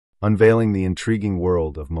Unveiling the intriguing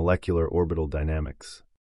world of molecular orbital dynamics.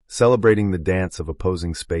 Celebrating the dance of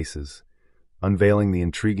opposing spaces. Unveiling the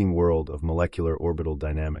intriguing world of molecular orbital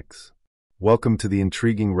dynamics. Welcome to the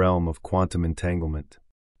intriguing realm of quantum entanglement.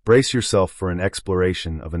 Brace yourself for an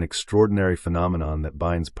exploration of an extraordinary phenomenon that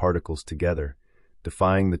binds particles together,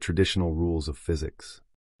 defying the traditional rules of physics.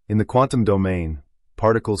 In the quantum domain,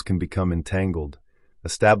 particles can become entangled,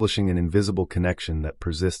 establishing an invisible connection that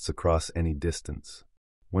persists across any distance.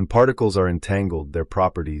 When particles are entangled, their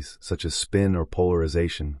properties, such as spin or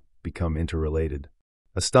polarization, become interrelated.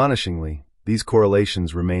 Astonishingly, these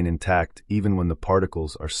correlations remain intact even when the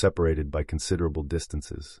particles are separated by considerable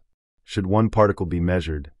distances. Should one particle be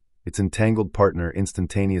measured, its entangled partner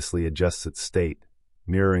instantaneously adjusts its state,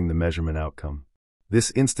 mirroring the measurement outcome.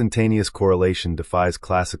 This instantaneous correlation defies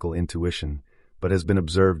classical intuition, but has been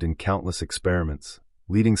observed in countless experiments,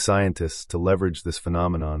 leading scientists to leverage this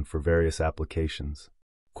phenomenon for various applications.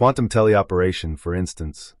 Quantum teleoperation, for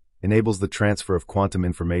instance, enables the transfer of quantum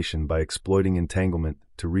information by exploiting entanglement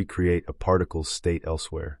to recreate a particle's state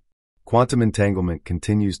elsewhere. Quantum entanglement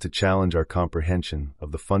continues to challenge our comprehension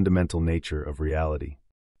of the fundamental nature of reality.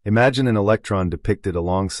 Imagine an electron depicted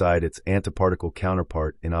alongside its antiparticle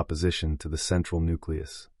counterpart in opposition to the central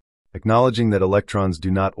nucleus. Acknowledging that electrons do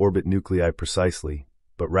not orbit nuclei precisely,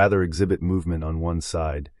 but rather exhibit movement on one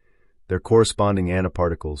side, their corresponding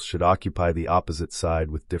antiparticles should occupy the opposite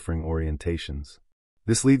side with differing orientations.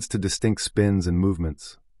 This leads to distinct spins and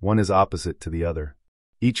movements, one is opposite to the other.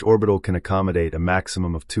 Each orbital can accommodate a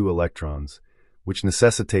maximum of 2 electrons, which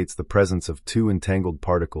necessitates the presence of 2 entangled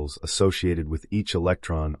particles associated with each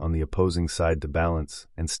electron on the opposing side to balance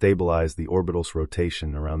and stabilize the orbital's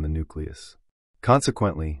rotation around the nucleus.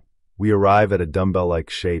 Consequently, we arrive at a dumbbell-like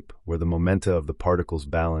shape where the momenta of the particles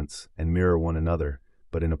balance and mirror one another,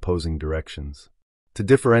 but in opposing directions. To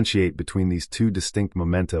differentiate between these 2 distinct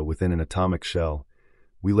momenta within an atomic shell,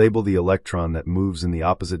 we label the electron that moves in the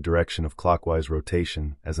opposite direction of clockwise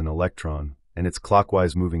rotation as an electron, and its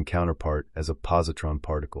clockwise moving counterpart as a positron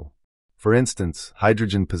particle. For instance,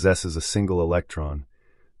 hydrogen possesses a single electron,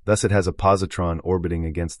 thus it has a positron orbiting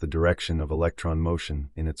against the direction of electron motion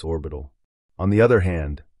in its orbital. On the other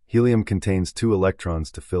hand, helium contains 2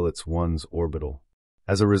 electrons to fill its 1s orbital.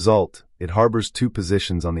 As a result, it harbors 2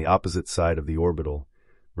 positions on the opposite side of the orbital,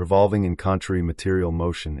 revolving in contrary material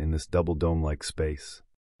motion in this double dome-like space.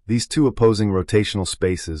 These 2 opposing rotational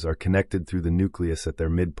spaces are connected through the nucleus at their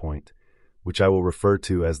midpoint, which I will refer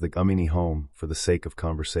to as the Amini Home for the sake of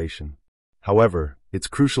conversation. However, it's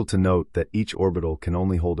crucial to note that each orbital can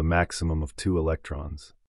only hold a maximum of 2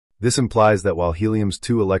 electrons. This implies that while helium's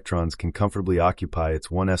 2 electrons can comfortably occupy its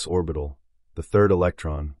 1s orbital, the 3rd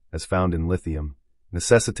electron, as found in lithium,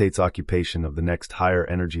 necessitates occupation of the next higher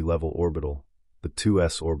energy level orbital, the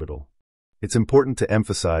 2s orbital. It's important to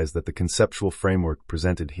emphasize that the conceptual framework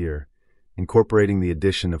presented here, incorporating the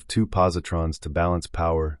addition of 2 positrons to balance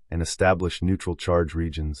power and establish neutral charge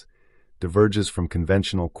regions, diverges from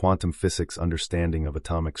conventional quantum physics understanding of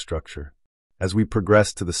atomic structure. As we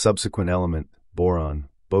progress to the subsequent element, boron,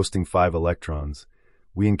 boasting 5 electrons,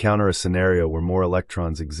 we encounter a scenario where more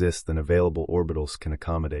electrons exist than available orbitals can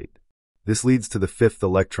accommodate. This leads to the 5th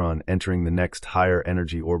electron entering the next higher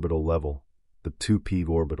energy orbital level, the 2p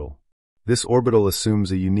orbital. This orbital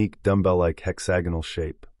assumes a unique dumbbell-like hexagonal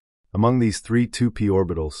shape. Among these 3 2p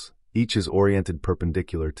orbitals, each is oriented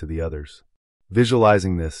perpendicular to the others.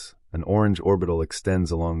 Visualizing this, an orange orbital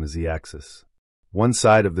extends along the z-axis. One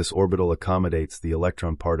side of this orbital accommodates the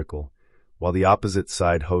electron particle, while the opposite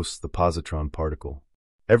side hosts the positron particle.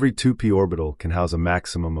 Every 2p orbital can house a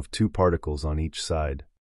maximum of 2 particles on each side.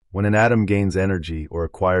 When an atom gains energy or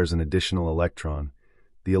acquires an additional electron,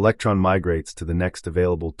 the electron migrates to the next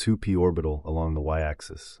available 2p orbital along the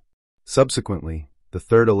y-axis. Subsequently, the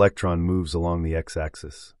 3rd electron moves along the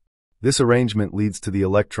x-axis. This arrangement leads to the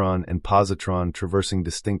electron and positron traversing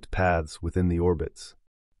distinct paths within the orbits.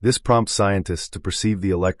 This prompts scientists to perceive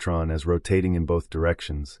the electron as rotating in both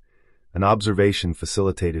directions, an observation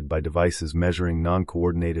facilitated by devices measuring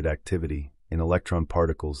non-coordinated activity in electron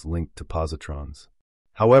particles linked to positrons.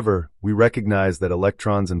 However, we recognize that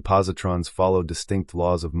electrons and positrons follow distinct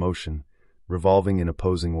laws of motion, revolving in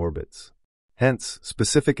opposing orbits. Hence,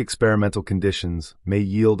 specific experimental conditions may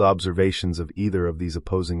yield observations of either of these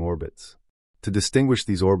opposing orbits. To distinguish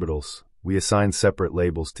these orbitals, we assign separate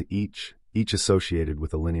labels to each associated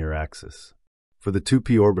with a linear axis. For the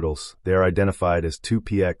 2p orbitals, they are identified as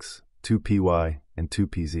 2px, 2py, and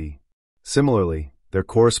 2pz. Similarly, their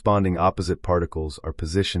corresponding opposite particles are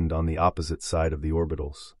positioned on the opposite side of the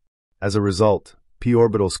orbitals. As a result, p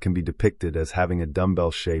orbitals can be depicted as having a dumbbell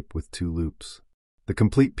shape with 2 loops. The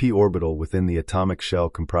complete p orbital within the atomic shell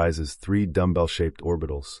comprises 3 dumbbell-shaped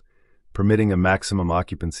orbitals, permitting a maximum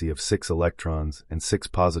occupancy of 6 electrons and 6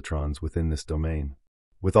 positrons within this domain.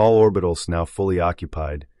 With all orbitals now fully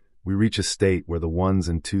occupied, we reach a state where the 1s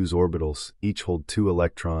and 2s orbitals each hold 2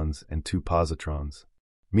 electrons and 2 positrons.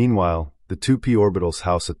 Meanwhile, the 2p orbitals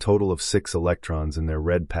house a total of 6 electrons in their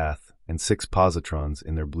red path and 6 positrons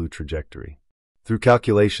in their blue trajectory. Through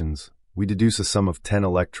calculations, we deduce a sum of 10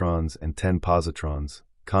 electrons and 10 positrons,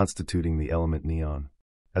 constituting the element neon.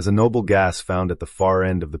 As a noble gas found at the far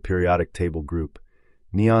end of the periodic table group,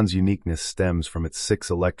 neon's uniqueness stems from its 6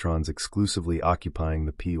 electrons exclusively occupying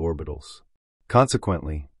the p orbitals.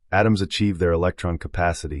 Consequently, atoms achieve their electron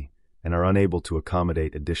capacity and are unable to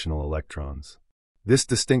accommodate additional electrons. This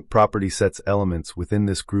distinct property sets elements within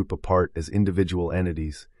this group apart as individual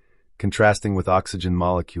entities, contrasting with oxygen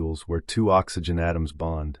molecules where 2 oxygen atoms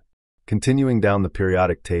bond. Continuing down the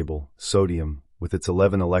periodic table, sodium, with its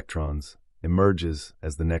 11 electrons, emerges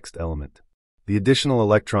as the next element. The additional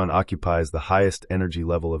electron occupies the highest energy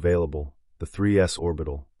level available, the 3s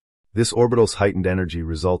orbital. This orbital's heightened energy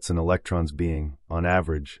results in electrons being, on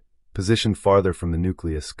average, positioned farther from the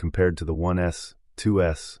nucleus compared to the 1s,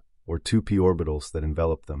 2s, or 2p orbitals that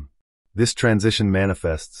envelop them. This transition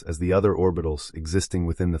manifests as the other orbitals existing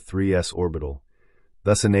within the 3s orbital,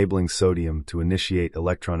 thus enabling sodium to initiate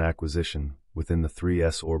electron acquisition within the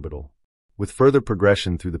 3s orbital. With further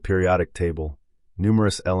progression through the periodic table,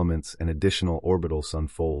 numerous elements and additional orbitals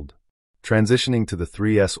unfold. Transitioning to the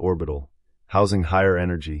 3s orbital, housing higher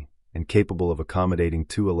energy and capable of accommodating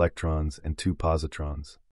 2 electrons and 2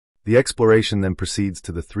 positrons. The exploration then proceeds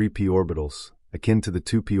to the 3p orbitals, akin to the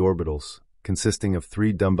 2p orbitals, consisting of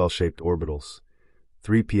 3 dumbbell-shaped orbitals,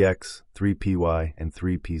 3px, 3py, and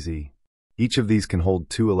 3pz. Each of these can hold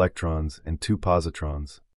 2 electrons and 2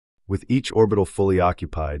 positrons. With each orbital fully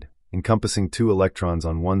occupied, encompassing 2 electrons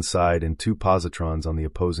on one side and 2 positrons on the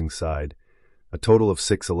opposing side, a total of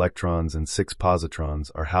 6 electrons and 6 positrons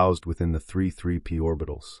are housed within the 3p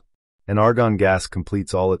orbitals. An argon gas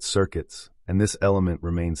completes all its circuits, and this element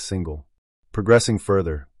remains single. Progressing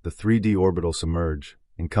further, the 3d orbitals emerge,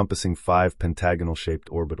 encompassing 5 pentagonal-shaped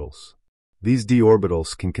orbitals. These d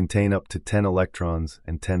orbitals can contain up to 10 electrons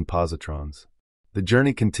and 10 positrons. The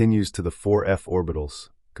journey continues to the 4f orbitals,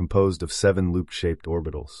 composed of 7 loop-shaped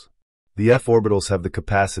orbitals. The f orbitals have the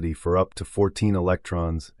capacity for up to 14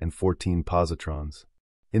 electrons and 14 positrons.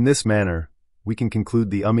 In this manner, we can conclude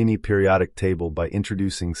the Amini periodic table by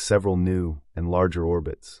introducing several new and larger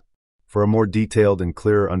orbits. For a more detailed and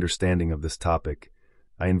clearer understanding of this topic,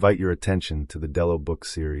 I invite your attention to the Delo book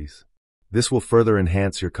series. This will further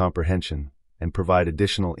enhance your comprehension and provide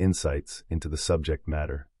additional insights into the subject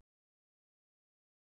matter.